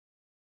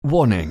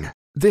Warning: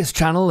 this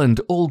channel and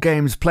all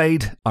games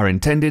played are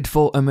intended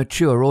for a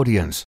mature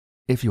audience.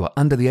 If you are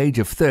under the age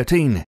of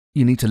 13,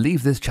 you need to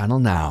leave this channel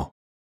now.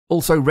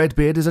 Also,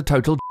 Redbeard is a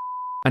total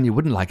and you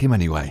wouldn't like him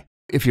anyway.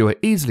 If you are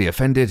easily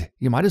offended,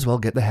 you might as well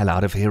get the hell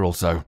out of here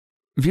also.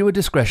 Viewer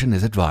discretion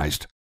is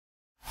advised.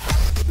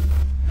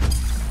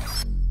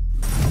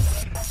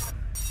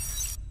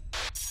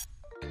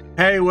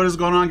 Hey, what is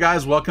going on,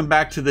 guys? Welcome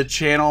back to the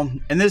channel.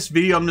 In this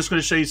video, I'm just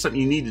going to show you something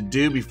you need to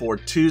do before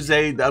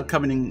Tuesday. The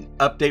upcoming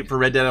update for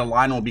Red Dead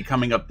Online will be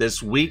coming up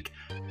this week.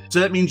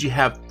 So that means you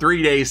have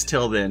 3 days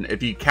till then,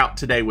 if you count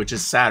today, which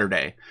is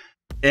Saturday.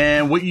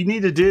 And what you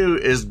need to do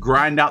is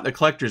grind out the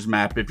collector's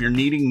map. If you're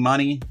needing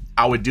money,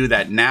 I would do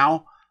that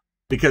now,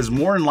 because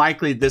more than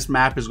likely this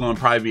map is going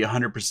to probably be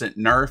 100%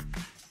 nerfed.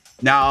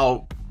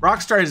 Now,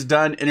 Rockstar has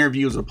done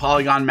interviews with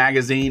Polygon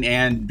Magazine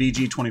and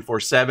VG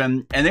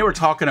 24/7, and they were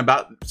talking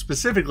about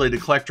specifically the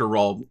collector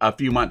role a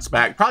few months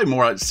back, probably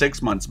more like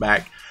 6 months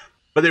back.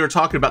 But they were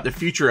talking about the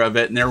future of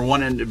it, and they were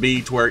wanting to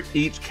be to where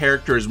each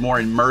character is more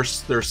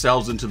immersed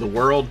themselves into the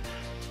world,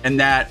 and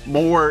that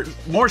more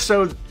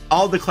so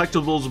all the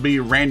collectibles will be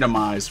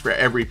randomized for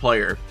every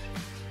player.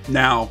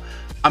 Now,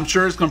 I'm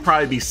sure it's going to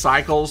probably be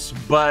cycles,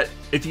 but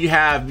if you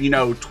have,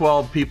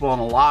 12 people in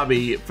a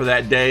lobby for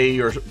that day,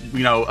 or,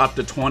 up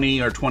to 20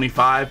 or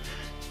 25,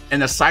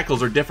 and the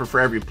cycles are different for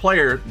every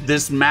player,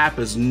 this map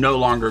is no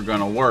longer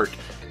going to work.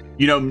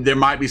 There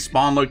might be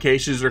spawn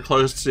locations that are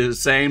close to the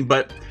same,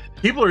 but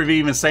people are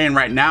even saying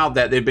right now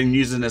that they've been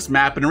using this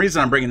map. And the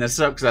reason I'm bringing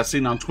this up, because I've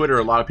seen on Twitter,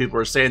 a lot of people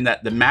are saying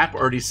that the map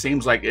already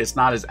seems like it's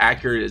not as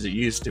accurate as it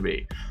used to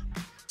be.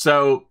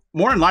 So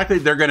more than likely,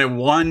 they're going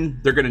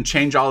to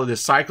change all of the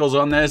cycles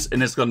on this,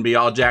 and it's going to be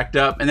all jacked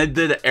up. And they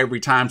did it every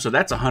time, so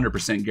that's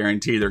 100%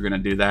 guarantee they're going to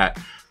do that.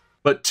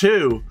 But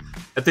two,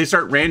 if they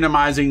start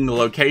randomizing the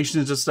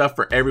locations and stuff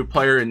for every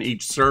player in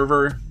each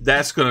server,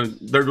 that's going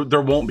to,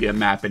 there won't be a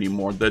map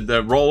anymore.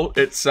 The role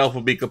itself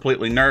will be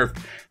completely nerfed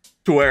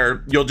to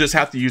where you'll just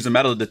have to use a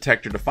metal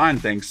detector to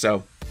find things.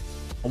 So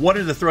I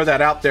wanted to throw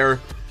that out there.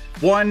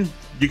 One,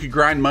 you could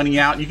grind money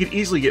out. You could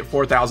easily get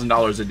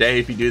 $4,000 a day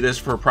if you do this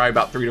for probably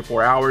about 3 to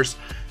 4 hours.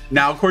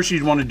 Now, of course,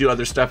 you'd want to do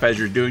other stuff as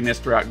you're doing this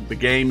throughout the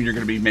game. You're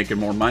going to be making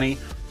more money.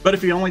 But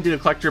if you only did a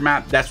collector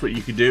map, that's what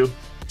you could do.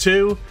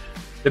 Two,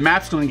 the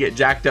map's going to get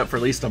jacked up for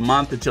at least a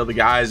month until the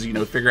guys,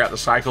 figure out the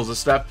cycles and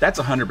stuff. That's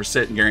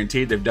 100%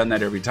 guaranteed. They've done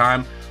that every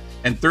time.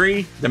 And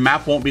three, the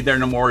map won't be there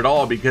no more at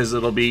all, because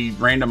it'll be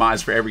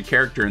randomized for every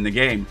character in the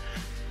game.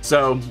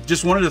 So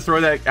just wanted to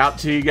throw that out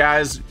to you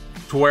guys,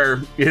 to where,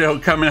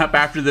 coming up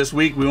after this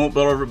week, we won't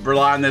be able to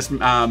rely on this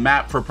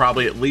map for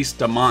probably at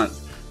least a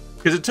month,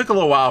 because it took a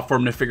little while for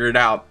them to figure it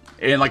out.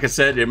 And like I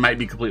said, it might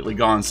be completely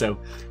gone. So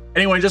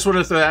anyway, just wanted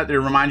to throw that out there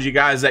to remind you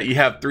guys that you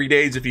have 3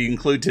 days if you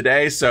include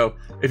today. So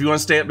if you want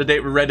to stay up to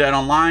date with Red Dead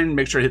Online,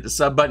 make sure to hit the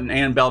sub button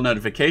and bell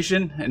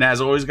notification. And as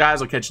always,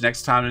 guys, I'll catch you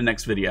next time in the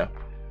next video.